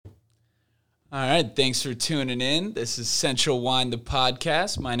All right, thanks for tuning in. This is Central Wine, the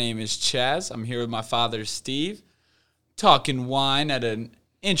podcast. My name is Chazz. I'm here with my father, Steve, talking wine at an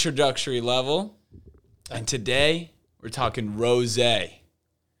introductory level. And today, we're talking rosé.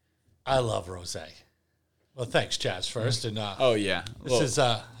 I love rosé. Well, thanks, Chazz, first. And Oh, yeah. this is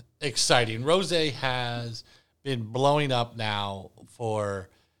exciting. Rosé has been blowing up now for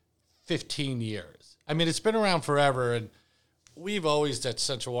 15 years. I mean, it's been around forever, and we've always, at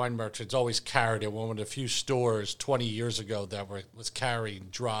Central Wine Merchants, always carried it. One of the few stores 20 years ago that was carrying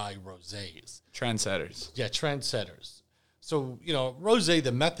dry rosés. Trendsetters. Yeah, trendsetters. So, rosé,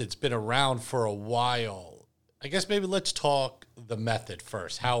 the method's been around for a while. I guess maybe let's talk the method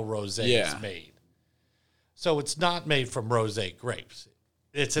first, how rosé is made. So it's not made from rosé grapes.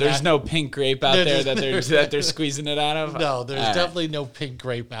 There's no pink grape out there that they're squeezing it out of? No, there's definitely no pink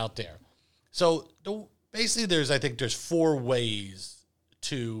grape out there. So basically there's 4 ways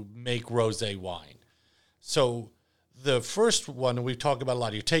to make rosé wine. So the first one we've talked about a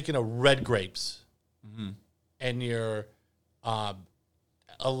lot, you're taking a red grapes and you're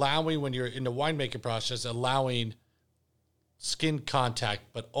allowing, when you're in the winemaking process, allowing skin contact,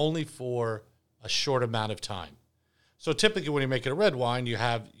 but only for a short amount of time. So typically when you're making a red wine, you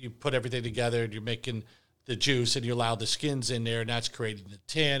put everything together and you're making the juice and you allow the skins in there, and that's creating the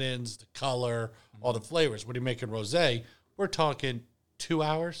tannins, the color, all the flavors. When you're making rosé, we're talking 2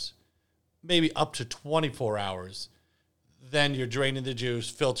 hours, maybe up to 24 hours. Then you're draining the juice,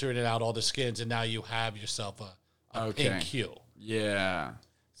 filtering it out, all the skins, and now you have yourself a pink hue. Yeah.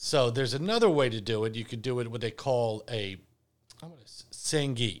 So there's another way to do it. You could do it what they call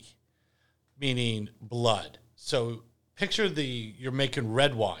sanguis, meaning blood. So picture you're making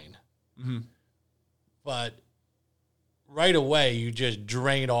red wine, but right away you just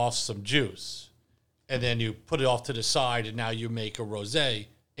drain off some juice, and then you put it off to the side, and now you make a rosé,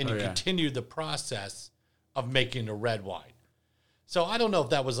 and you continue the process of making a red wine. So I don't know if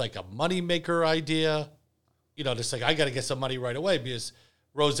that was like a moneymaker idea, just like I got to get some money right away, because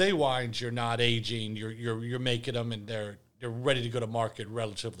rosé wines, you're not aging, you're making them, and they're ready to go to market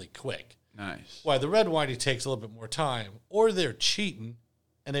relatively quick. Nice. Why the red wine, it takes a little bit more time, or they're cheating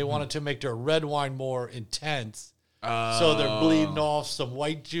and they wanted to make their red wine more intense. So they're bleeding off some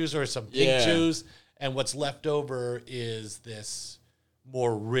white juice or some pink juice, and what's left over is this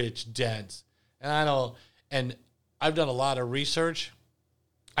more rich, dense. And I've done a lot of research.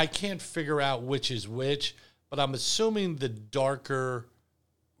 I can't figure out which is which, but I'm assuming the darker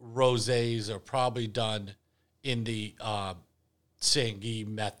rosés are probably done in the sanguis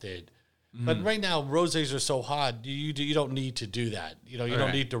method. But right now, rosés are so hot, you don't need to do that. You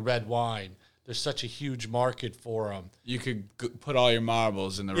don't need the red wine. There's such a huge market for them. You could put all your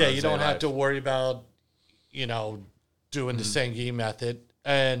marbles in the rosé. Yeah, you don't have to worry about, doing the sanguis method.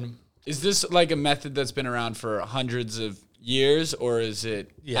 And is this like a method that's been around for hundreds of years, or is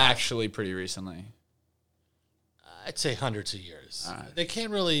it actually pretty recently? I'd say hundreds of years. They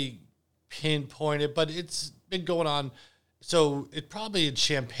can't really pinpoint it, but it's been going on. So it probably in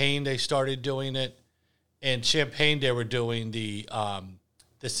Champagne they started doing it. In Champagne they were doing the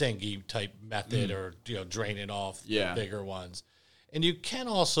sanguis type method, or draining off the bigger ones. And you can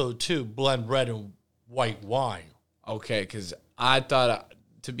also too blend red and white wine. Okay, because I thought,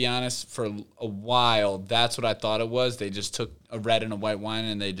 to be honest, for a while that's what I thought it was. They just took a red and a white wine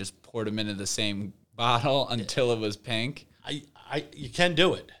and they just poured them into the same bottle until it was pink. You can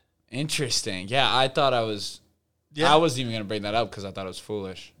do it. Interesting. Yeah, I thought I was. Yeah. I wasn't even going to bring that up because I thought it was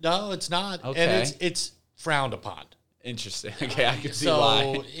foolish. No, it's not. Okay. And it's frowned upon. Interesting. Okay, I can see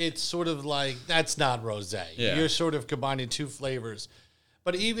why. So it's sort of like, that's not rosé. Yeah. You're sort of combining 2 flavors.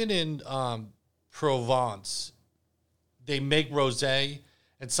 But even in Provence, they make rosé,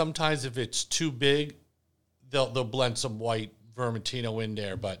 and sometimes if it's too big, they'll blend some white Vermentino in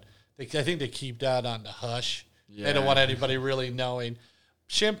there. But I think they keep that on the hush. Yeah. They don't want anybody really knowing.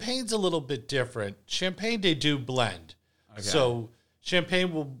 Champagne's a little bit different. Champagne, they do blend. Okay. So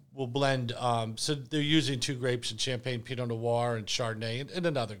Champagne will blend. So they're using 2 grapes in Champagne, Pinot Noir and Chardonnay, and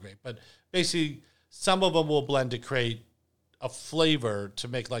another grape. But basically, some of them will blend to create a flavor to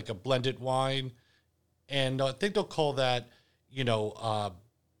make like a blended wine. And I think they'll call that,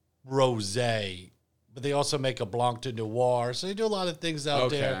 rosé. But they also make a Blanc de Noir. So they do a lot of things out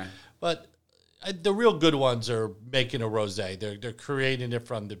there. But the real good ones are making a rosé. They're creating it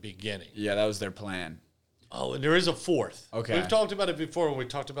from the beginning. Yeah, that was their plan. Oh, and there is a 4th. Okay. We've talked about it before when we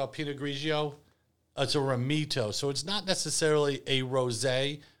talked about Pinot Grigio. It's a Ramito. So it's not necessarily a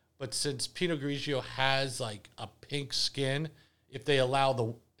rosé, but since Pinot Grigio has like a pink skin, if they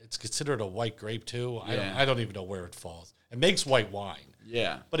allow it's considered a white grape too. I don't even know where it falls. It makes white wine.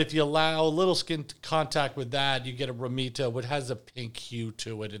 Yeah. But if you allow a little skin contact with that, you get a Ramita, which has a pink hue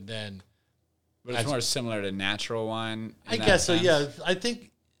to it, and then... But it's more similar to natural wine. I guess so, yeah. I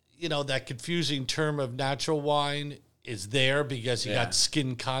think, that confusing term of natural wine is there because you got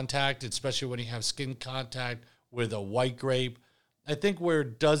skin contact, especially when you have skin contact with a white grape. I think where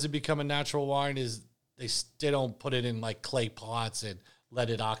does it become a natural wine is they don't put it in like clay pots and let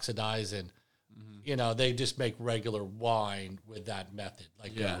it oxidize, and they just make regular wine with that method,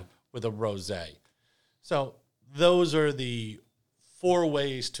 like with a rosé. So those are the 4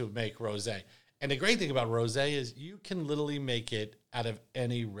 ways to make rosé. And the great thing about rosé is you can literally make it out of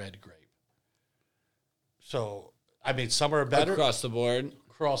any red grape. So, I mean, some are better. Across the board.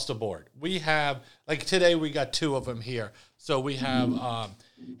 Across the board. We have, like today, we got 2 of them here. So we have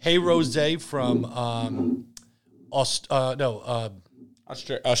Hey Rosé from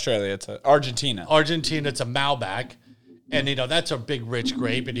Australia. It's Argentina. Argentina. It's a Malbec. And, that's a big, rich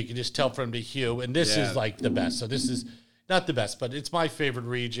grape, and you can just tell from the hue. And this is like the best. So this is not the best, but it's my favorite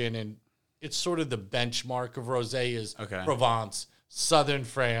region, and it's sort of the benchmark of rosé is Provence. Southern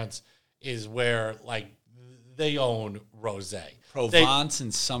France is where they own rosé. Provence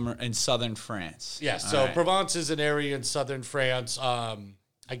in southern France. Yeah, so Provence is an area in southern France.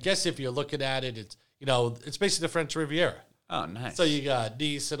 I guess if you're looking at it, it's it's basically the French Riviera. Oh, nice. So you got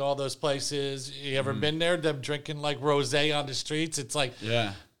Nice and all those places. You ever been there? Them drinking rosé on the streets. It's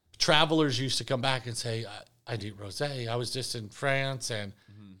travelers used to come back and say, "I need rosé. I was just in France, and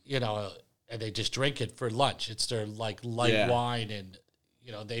and they just drink it for lunch. It's their light wine, and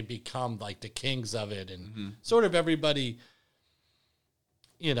they become the kings of it, and sort of everybody,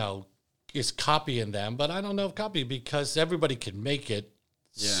 is copying them. But I don't know if copy because everybody can make it.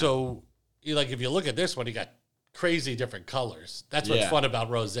 Yeah. So, if you look at this one, you got crazy different colors. That's what's fun about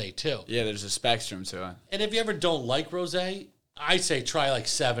rosé too. Yeah, there's a spectrum to it. And if you ever don't like rosé, I say try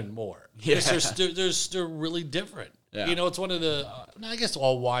 7 more. Yeah, they're really different. Yeah. It's one of the, I guess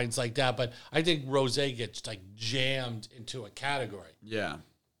all wines like that, but I think rosé gets jammed into a category. Yeah.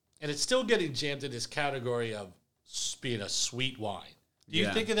 And it's still getting jammed in this category of being a sweet wine. Do you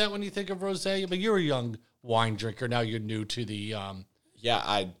think of that when you think of rosé? I mean, you're a young wine drinker. Now you're new to the...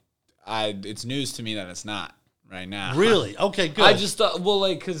 Yeah, it's news to me that it's not right now. Really? Okay, good. I just thought,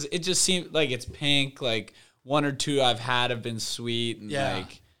 because it just seemed like it's pink, 1 or 2 I've had have been sweet. And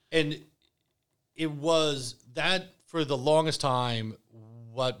and it was that... For the longest time,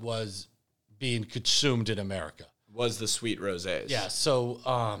 what was being consumed in America was the sweet rosés. Yeah, so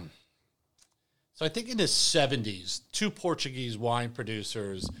I think in the 70s, 2 Portuguese wine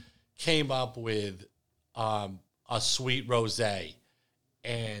producers came up with a sweet rosé,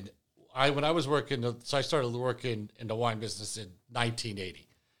 and when I was working, so I started working in the wine business in 1980.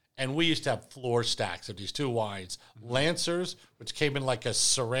 And we used to have floor stacks of these 2 wines. Lancers, which came in a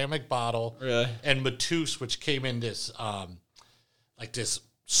ceramic bottle. Really? And Matus, which came in this, this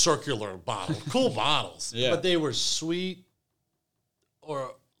circular bottle. Cool bottles. Yeah. But they were sweet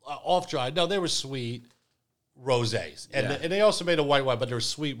or off-dry. No, they were sweet rosés. And, and they also made a white wine, but they were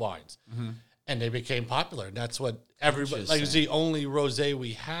sweet wines. Mm-hmm. And they became popular. And that's what everybody, it was the only rosé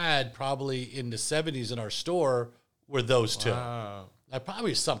we had probably in the 70s in our store were those 2. Wow.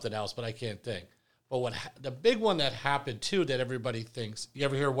 Probably something else, but I can't think. But the big one that happened, too, that everybody thinks... You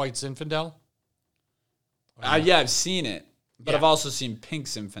ever hear White Zinfandel? Yeah, I've seen it. But I've also seen Pink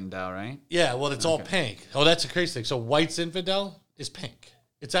Zinfandel, right? Yeah, well, it's all pink. Oh, that's a crazy thing. So White Zinfandel is pink.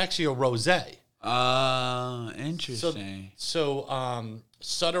 It's actually a rosé. Interesting. So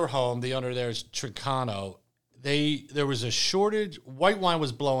Sutter Home, the owner there is Trincano. There was a shortage. White wine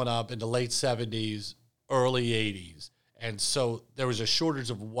was blowing up in the late 70s, early 80s. And so there was a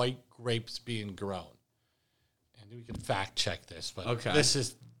shortage of white grapes being grown. And we can fact check this, but this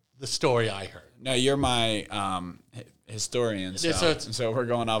is the story I heard. No, you're my historian, so we're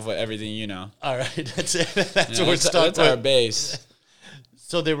going off with everything you know. All right, that's it. That's what we're starting. That's our base.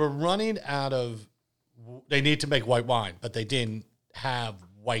 So they were running out of, they need to make white wine, but they didn't have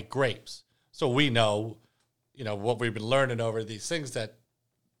white grapes. So we know, what we've been learning over these things, that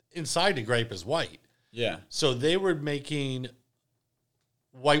inside the grape is white. Yeah. So they were making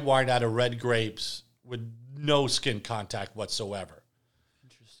white wine out of red grapes with no skin contact whatsoever.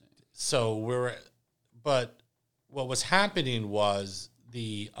 Interesting. So but what was happening was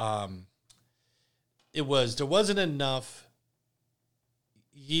there wasn't enough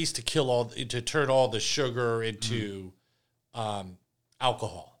yeast to turn all the sugar into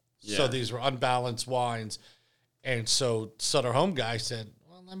alcohol. Yeah. So these were unbalanced wines. And so Sutter Home guy said,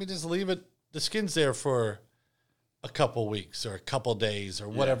 well, let me just leave it. The skin's there for a couple weeks or a couple days or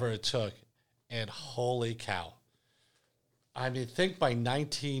whatever it took. And holy cow. I mean, think by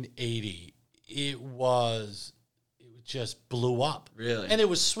 1980, it just blew up. Really? And it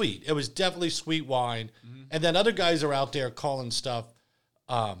was sweet. It was definitely sweet wine. Mm-hmm. And then other guys are out there calling stuff.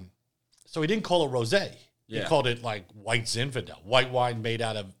 So he didn't call it rosé. He called it like white Zinfandel, white wine made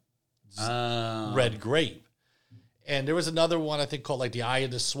out of red grape. And there was another one I think called like the Eye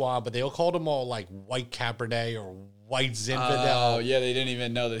of the Swan, but they all called them all like white Cabernet or white Zinfandel. Oh, yeah, they didn't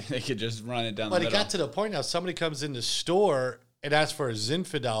even know that they could just run it down the middle. But it got to the point now, somebody comes in the store and asks for a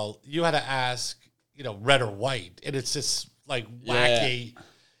Zinfandel, you had to ask, red or white. And it's just like wacky.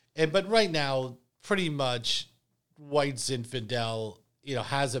 Yeah. But right now, pretty much white Zinfandel,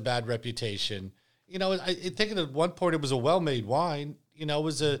 has a bad reputation. I think at one point it was a well-made wine. It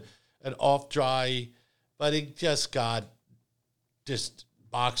was an off-dry, but it just got just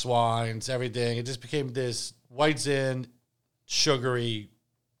box wines, everything. It just became this white Zin, sugary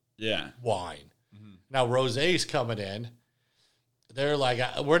wine. Mm-hmm. Now rosé's coming in. They're like,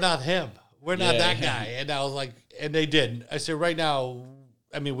 we're not him. We're not that guy. And I was like, and they didn't. I said, right now,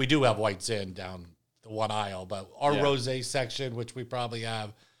 I mean, we do have white Zin down the one aisle, but our rosé section, which we probably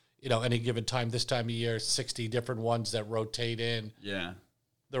have, any given time, this time of year, 60 different ones that rotate in. Yeah.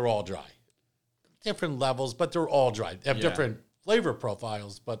 They're all dry. Different levels, but they're all dry. They have different flavor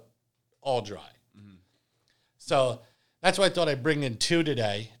profiles, but all dry. Mm-hmm. So that's why I thought I'd bring in two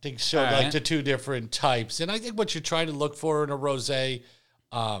today to show the two different types. And I think what you're trying to look for in a rosé,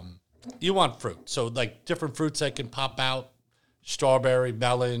 you want fruit. So like different fruits that can pop out, strawberry,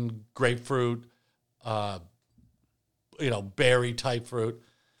 melon, grapefruit, berry type fruit.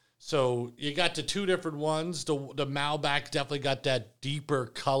 So you got the two different ones. The Malbec definitely got that deeper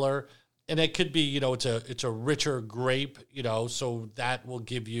color, and it could be, it's a richer grape, so that will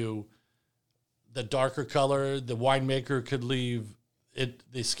give you the darker color. The winemaker could leave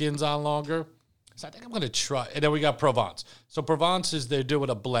the skins on longer. So I think I'm going to try. And then we got Provence. So Provence they're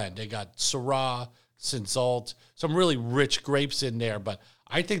doing a blend. They got Syrah, Cinsault, some really rich grapes in there, but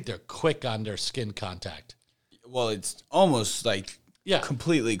I think they're quick on their skin contact. Well, it's almost like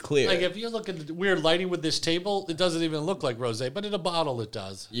completely clear. Like if you look at the weird lighting with this table, it doesn't even look like rosé, but in a bottle it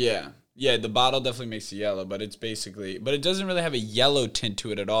does. Yeah. Yeah, the bottle definitely makes it yellow, but it doesn't really have a yellow tint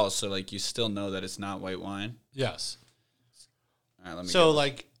to it at all, so like you still know that it's not white wine. Yes. All right, so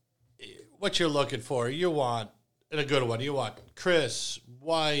like what you're looking for, you want in a good one, you want crisp,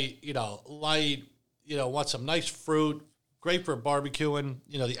 white, light, want some nice fruit, great for barbecuing.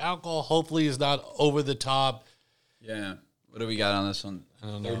 The alcohol hopefully is not over the top. Yeah. What do we got on this one? I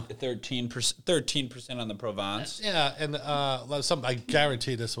don't know. 13% on the Provence. Yeah, and I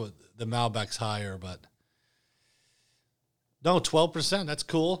guarantee the Malbec's higher, but no, 12%. That's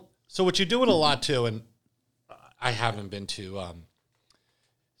cool. So what you're doing a lot too, and I haven't been to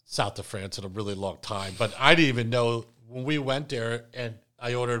south of France in a really long time, but I didn't even know when we went there and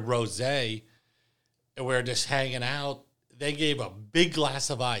I ordered rosé, and we were just hanging out. They gave a big glass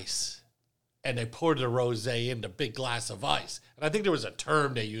of ice. And they poured the rosé in the big glass of ice. And I think there was a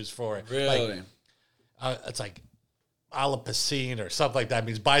term they used for it. Really? It's like a la piscine or something like that. It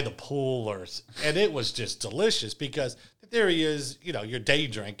means by the pool. And it was just delicious because the theory is, you're day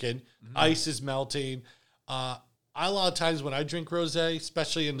drinking. Mm-hmm. Ice is melting. A lot of times when I drink rosé,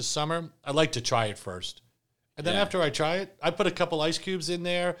 especially in the summer, I like to try it first. And then after I try it, I put a couple ice cubes in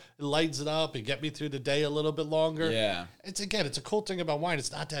there. It lightens it up and get me through the day a little bit longer. Yeah. It's a cool thing about wine.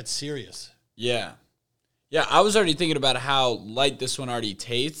 It's not that serious. Yeah. Yeah, I was already thinking about how light this one already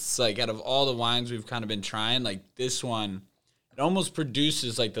tastes. Like, out of all the wines we've kind of been trying, like, this one, it almost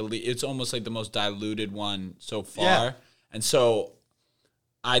produces, like, it's almost like the most diluted one so far. Yeah. And so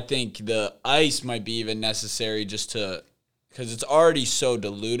I think the ice might be even necessary just to, because it's already so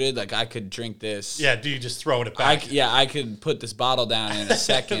diluted. Like, I could drink this. Yeah, do you just throw it back? I could put this bottle down in a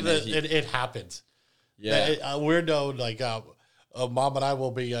second. It happens. Yeah. We're known, like, Mom and I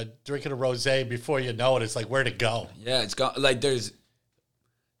will be drinking a rosé before you know it. It's like, where'd it go? Yeah, it's gone. Like, there's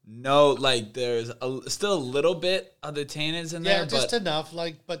still a little bit of the tannins in there. Yeah, just enough.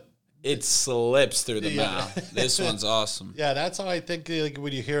 But it slips through the mouth. This one's awesome. Yeah, that's how I think. Like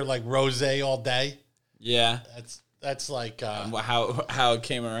when you hear like rosé all day. Yeah, that's like how it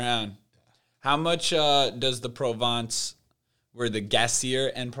came around. How much does the Provence? Were the Gassier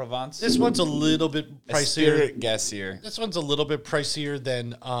and Provence? This one's a little bit pricier. Gassier. This one's a little bit pricier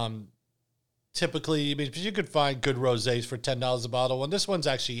than typically. I mean, you could find good rosés for $10 a bottle, and this one's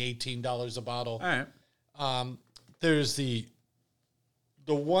actually $18 a bottle. All right. There's the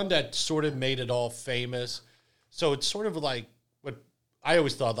one that sort of made it all famous. So it's sort of like what I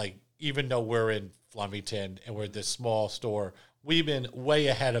always thought. Like, even though we're in Flemington and we're this small store, we've been way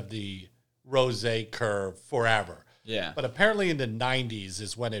ahead of the rosé curve forever. Yeah. But apparently in the 90s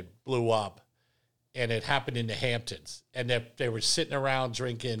is when it blew up, and it happened in the Hamptons. And they were sitting around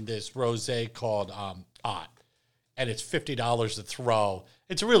drinking this rosé called Ott, and it's $50 to throw.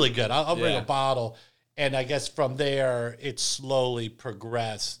 It's really good. I'll bring a bottle. And I guess from there, it slowly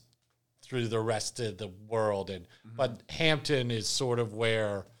progressed through the rest of the world. But Hampton is sort of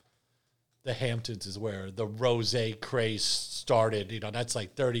where the Hamptons is where the rosé craze started. That's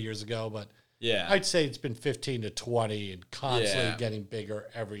like 30 years ago, but I'd say it's been 15 to 20 and constantly getting bigger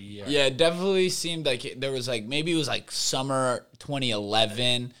every year. Yeah, it definitely seemed like there was like, maybe it was like summer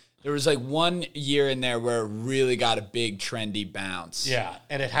 2011. There was like one year in there where it really got a big trendy bounce. Yeah,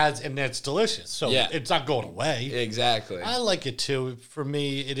 and it's delicious. So it's not going away. Exactly. I like it too. For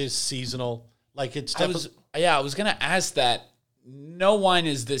me, it is seasonal. Like it's I was going to ask that. No wine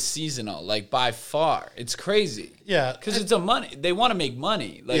is this seasonal, like by far. It's crazy. Yeah. Because they want to make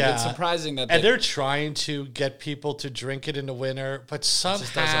money. Like it's surprising that they're trying to get people to drink it in the winter, but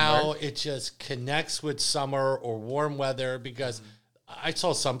somehow it just connects with summer or warm weather because I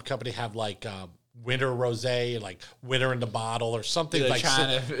saw some company have like winter rosé, like winter in the bottle or something like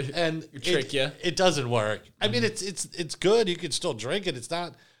that. And trick you. It doesn't work. I mean, it's good. You can still drink it. It's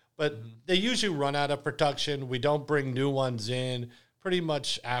not, but they usually run out of production. We don't bring new ones in pretty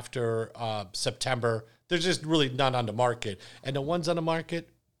much after September. There's just really none on the market. And the ones on the market,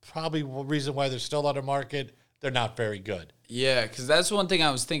 probably the reason why they're still on the market, they're not very good. Yeah, because that's one thing I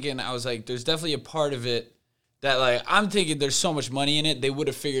was thinking. I was like, there's definitely a part of it that, like, I'm thinking there's so much money in it, they would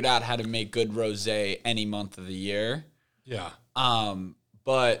have figured out how to make good rosé any month of the year. Yeah.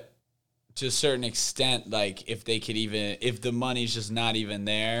 But to a certain extent, like, if the money's just not even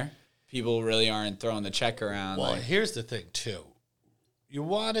there, people really aren't throwing the check around. Well, here's the thing, too.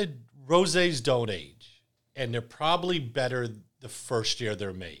 Rosés don't age, and they're probably better the first year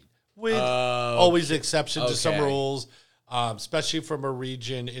they're made. With always exceptions to some rules, especially from a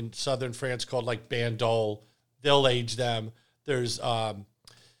region in southern France called, like, Bandol. They'll age them. There's a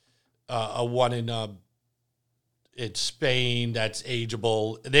one in Spain that's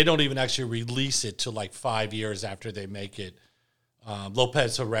ageable. They don't even actually release it till like 5 years after they make it.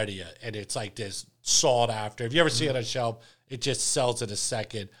 Lopez Heredia, and it's like this sought after. If you ever see it on a shelf, it just sells in a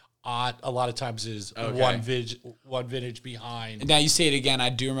second. Ott, a lot of times is one vintage behind. Now you say it again. I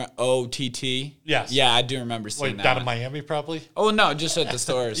do remember OTT. Yes. Yeah, I do remember seeing that. Down in Miami, probably. Oh no, just at the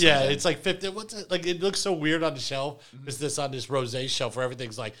store. Or yeah, it's like 50. What's it? Like, it looks so weird on the shelf. Is this on this rosé shelf where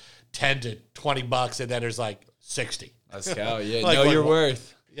everything's like $10 to $20, and then there's like 60. Let's go. Yeah, like, know your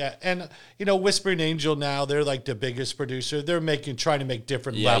worth. Yeah, and Whispering Angel now, they're like the biggest producer. They're trying to make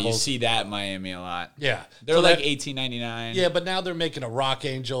different levels. You see that in Miami a lot. Yeah. They're like $18.99. Yeah, but now they're making a Rock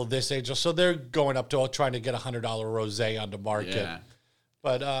Angel, this Angel. So they're going up to trying to get $100 rosé on the market. Yeah.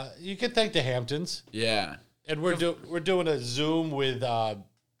 But you can thank the Hamptons. Yeah. And we're doing a Zoom with the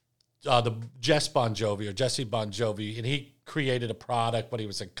Jesse Bon Jovi, and he created a product when he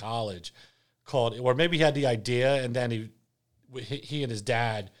was in college or maybe he had the idea, and then he and his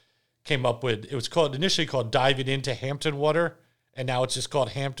dad came up with, it was initially called Diving Into Hampton Water, and now it's just called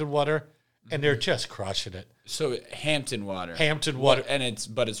Hampton Water, and they're just crushing it. So Hampton Water. And it's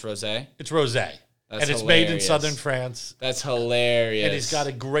rosé? It's rosé. That's it's made in southern France. That's hilarious. And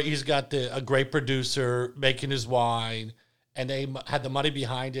he's got a great producer making his wine, and they had the money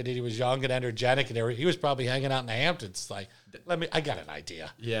behind it, and he was young and energetic, and he was probably hanging out in the Hamptons like, I got an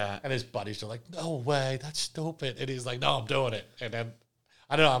idea. Yeah. And his buddies are like, no way, that's stupid. And he's like, no, I'm doing it. And then,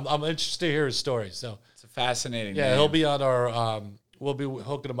 I don't know, I'm interested to hear his story. So it's a fascinating name. He'll be on our, we'll be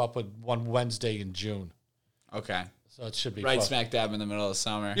hooking him up with one Wednesday in June. Okay. So it should be right fun. Smack dab in the middle of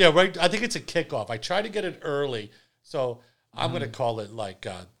summer. Yeah, right. I think it's a kickoff. I try to get it early. So I'm going to call it like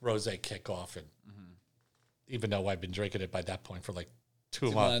Rosé Kickoff. And even though I've been drinking it by that point for like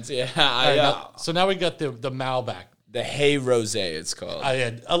 2 months. Yeah. So now we got the Malbec. The Hay Rosé, it's called.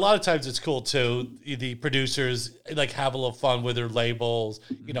 A lot of times it's cool too. The producers like have a little fun with their labels,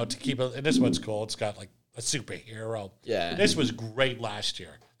 to keep it. And this one's cool. It's got like a superhero. Yeah. And this was great last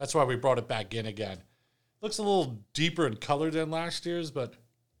year. That's why we brought it back in again. Looks a little deeper in color than last year's, but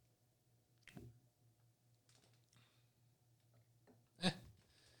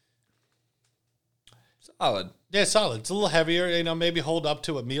solid. Yeah, solid. It's a little heavier. Maybe hold up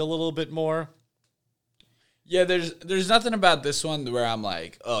to a meal a little bit more. Yeah, there's nothing about this one where I'm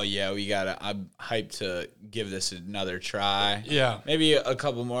like, oh yeah, I'm hyped to give this another try. Yeah. Maybe a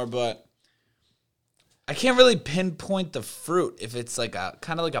couple more, but I can't really pinpoint the fruit. If it's like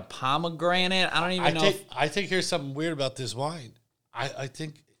kind of like a pomegranate, I don't even know. I think here's something weird about this wine. I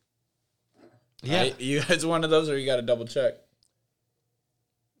think. Yeah. Right? You guys one of those, or you got to double check?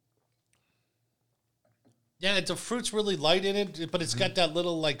 Yeah, the fruit's really light in it, but it's got that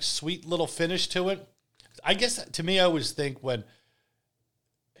little like sweet little finish to it. I guess to me, I always think when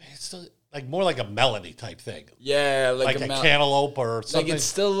it's like more like a melody type thing. Yeah, like a cantaloupe or something. Like it's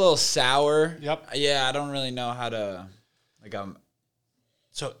still a little sour. Yep. Yeah, I don't really know how to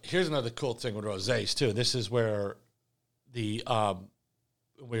So here's another cool thing with rosés too. This is where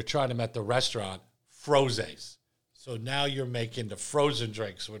we're trying them at the restaurant, frosés. So now you're making the frozen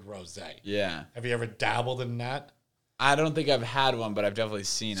drinks with rosé. Yeah. Have you ever dabbled in that? I don't think I've had one, but I've definitely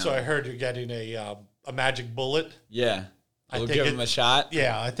seen them. So I heard you're getting a magic bullet. Yeah. We'll give them a shot.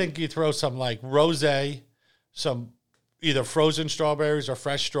 Yeah, I think you throw some like rosé, some either frozen strawberries or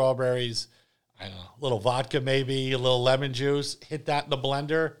fresh strawberries, I don't know, a little vodka maybe, a little lemon juice, hit that in the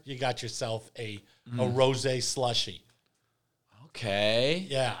blender, you got yourself a rosé slushy. Okay.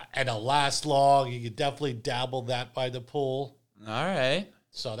 Yeah, and it'll last long. You could definitely dabble that by the pool. All right.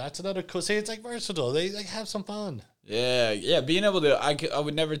 So that's another cool. See, it's like versatile. They have some fun. Yeah. Being able to, I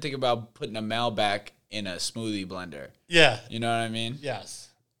would never think about putting a Malbec in a smoothie blender. Yeah. You know what I mean? Yes.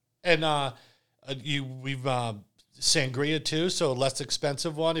 And we've sangria too, so a less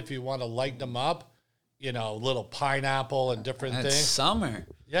expensive one if you want to lighten them up. You know, little pineapple and different things. Summer.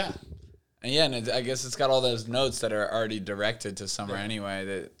 Yeah. And yeah, and I guess it's got all those notes that are already directed to summer anyway.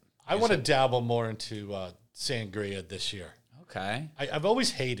 That I want to dabble more into sangria this year. Okay. I've always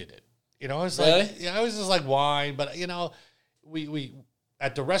hated it. You know, it's really? like I always just like wine, but you know, we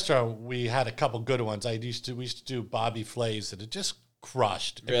at the restaurant we had a couple good ones. We used to do Bobby Flay's and it just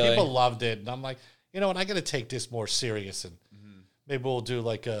crushed. And really? People loved it, and I'm like, you know what, I got to take this more serious and. Maybe we'll do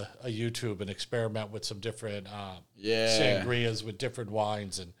like a YouTube and experiment with some different sangrias with different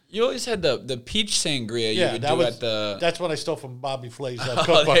wines. And you always had the peach sangria you would do at the... That's what I stole from Bobby Flay's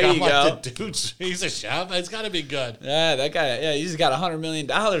cookbook. There you go. The dude, he's a chef. It's got to be good. Yeah, that guy, he's got $100 million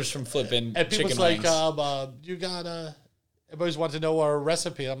from flipping and chicken people's wings. Like, you got everybody's wanting to know our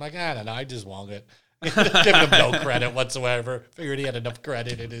recipe. I'm like, I don't know. I just won it. Giving him no credit whatsoever. Figured he had enough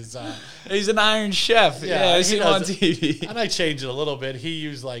credit in his... He's an Iron Chef. Yeah, I see him on TV. And I changed it a little bit. He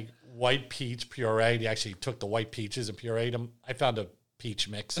used like white peach puree. He actually took the white peaches and pureed them. I found a peach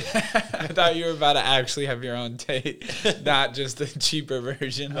mix. I thought you were about to actually have your own take, not just a cheaper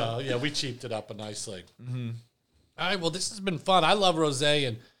version. Yeah, we cheaped it up nicely. Mm-hmm. All right, well, this has been fun. I love rosé,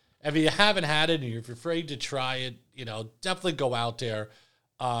 and if you haven't had it and if you're afraid to try it, you know, definitely go out there.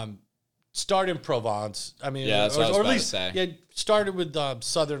 Start in Provence. I mean, yeah, that's what I was or about at least, to say. Yeah, started with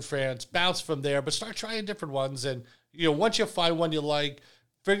southern France, bounce from there, but start trying different ones. And you know, once you find one you like,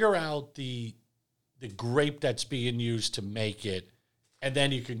 figure out the grape that's being used to make it, and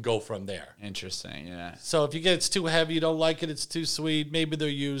then you can go from there. Interesting, yeah. So if you get it's too heavy, you don't like it, it's too sweet. Maybe they're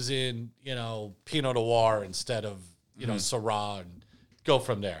using Pinot Noir instead of Syrah, and go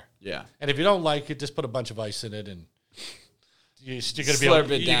from there. Yeah. And if you don't like it, just put a bunch of ice in it and. You're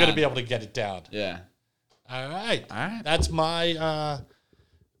going to be able to get it down. Yeah. All right. That's my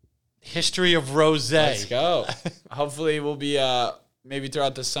history of rosé. Let's go. Hopefully we'll be maybe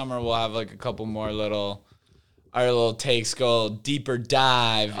throughout the summer we'll have like a couple more our little takes, go deeper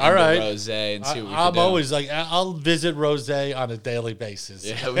dive into rosé and see what we can do. I'm always like, I'll visit rosé on a daily basis.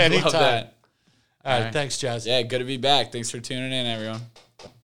 Yeah, we anytime. love that. All right. Thanks, Chazz. Yeah, good to be back. Thanks for tuning in, everyone.